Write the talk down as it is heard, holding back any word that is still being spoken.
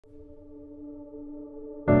You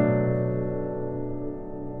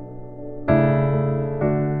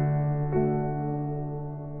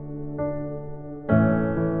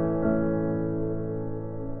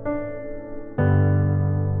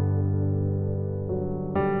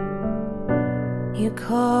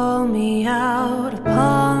call me out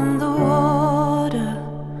upon the water,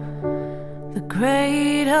 the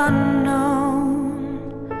great unknown,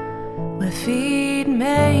 where feet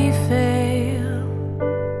may fail.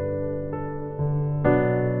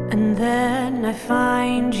 And then I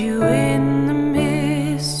find you in the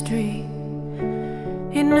mystery,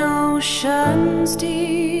 in oceans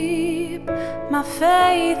deep, my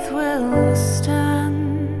faith will stand.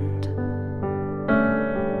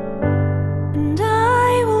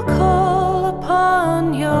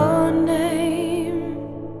 Upon your name,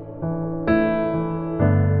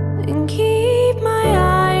 and keep my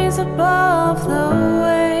eyes above the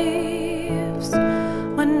waves.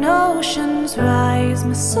 When oceans rise,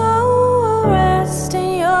 my soul will rest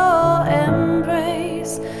in your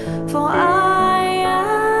embrace, for I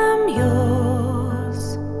am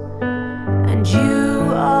yours and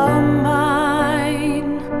you are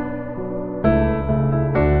mine.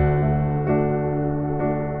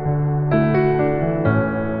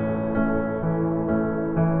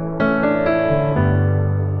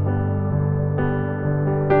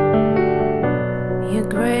 Your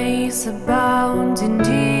grace abounds in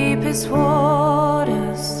deepest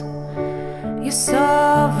waters. Your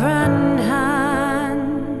sovereign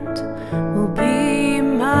hand will be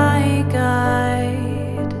my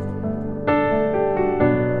guide.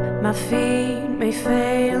 My feet may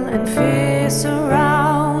fail and fear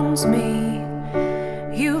surrounds me.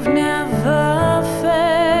 You've never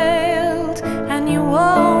failed and you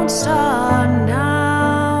won't start now.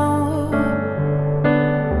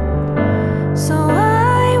 So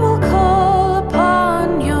I will call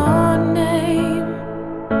upon your name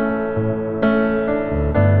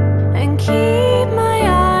and keep my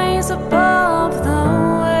eyes above the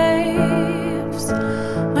waves.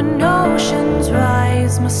 When oceans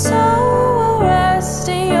rise, my soul will rest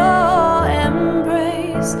in your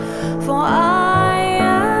embrace, for I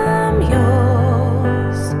am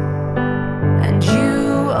yours and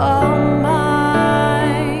you are mine.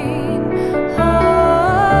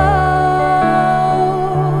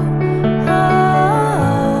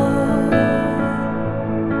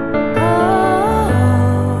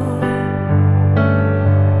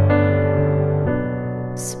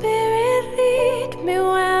 Spirit, lead me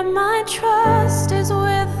where my trust is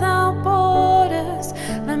without borders.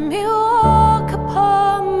 Let me walk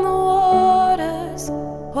upon the waters,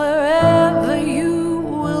 wherever you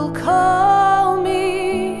will call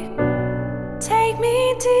me. Take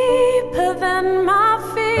me deeper than my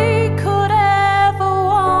feet could ever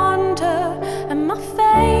wander, and my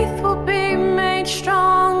faith will be made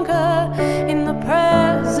stronger in the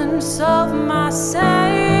presence of my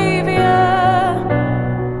Savior.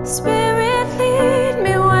 Spirit, lead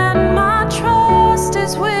me when my trust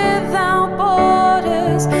is without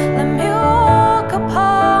borders. Let me walk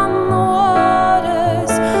upon the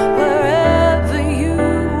waters, wherever you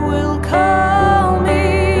will call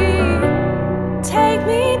me. Take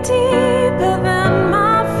me deeper than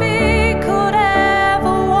my feet could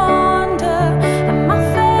ever wander, and my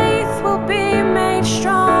faith will be made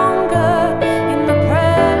stronger in the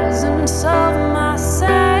presence of my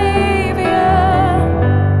Savior.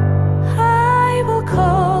 I will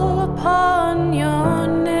call upon your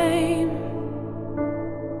name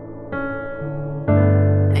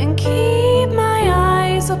and keep my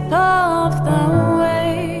eyes above the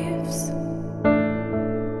waves.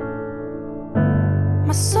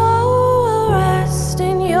 My soul will rest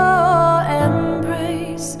in your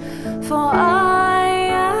embrace, for I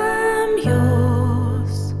am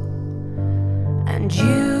yours and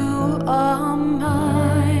you are mine.